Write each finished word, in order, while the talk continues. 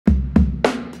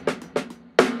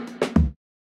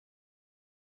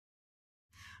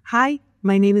Hi,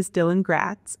 my name is Dylan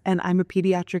Graetz, and I'm a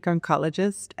pediatric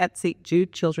oncologist at St.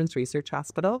 Jude Children's Research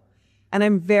Hospital. And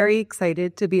I'm very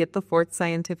excited to be at the 4th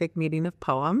scientific meeting of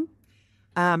POEM.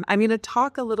 I'm going to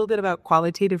talk a little bit about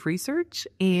qualitative research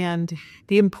and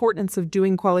the importance of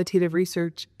doing qualitative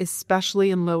research,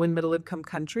 especially in low and middle income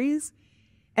countries.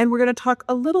 And we're going to talk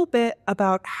a little bit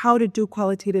about how to do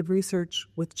qualitative research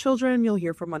with children. You'll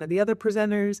hear from one of the other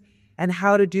presenters, and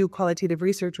how to do qualitative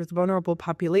research with vulnerable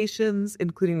populations,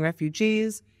 including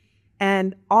refugees.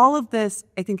 And all of this,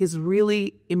 I think, is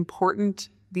really important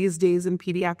these days in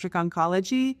pediatric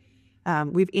oncology.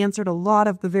 We've answered a lot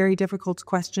of the very difficult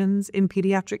questions in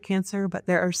pediatric cancer, but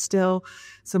there are still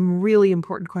some really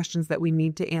important questions that we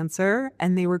need to answer,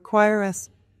 and they require us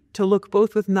to look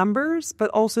both with numbers, but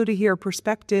also to hear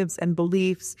perspectives and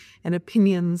beliefs and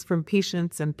opinions from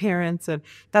patients and parents. And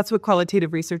that's what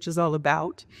qualitative research is all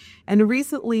about. And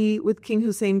recently, with King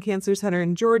Hussein Cancer Center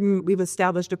in Jordan, we've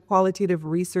established a qualitative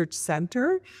research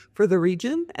center for the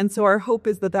region. And so our hope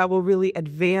is that that will really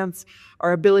advance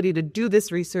our ability to do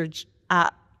this research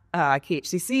at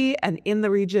KHCC and in the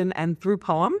region and through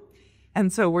POEM.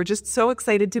 And so we're just so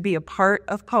excited to be a part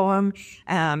of POEM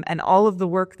and all of the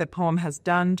work that POEM has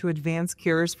done to advance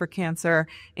cures for cancer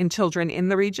in children in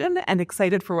the region, and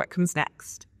excited for what comes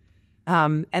next.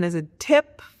 And as a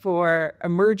tip for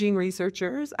emerging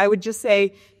researchers, I would just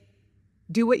say,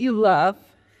 do what you love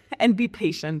and be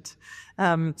patient.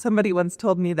 Somebody once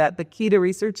told me that the key to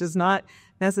research is not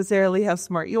necessarily how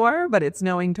smart you are, but it's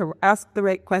knowing to ask the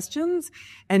right questions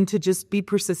and to just be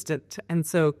persistent. And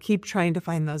so keep trying to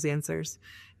find those answers.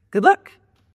 Good luck.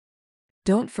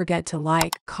 Don't forget to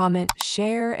like, comment,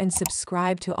 share, and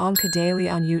subscribe to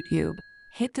OncoDaily on YouTube.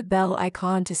 Hit the bell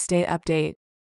icon to stay updated.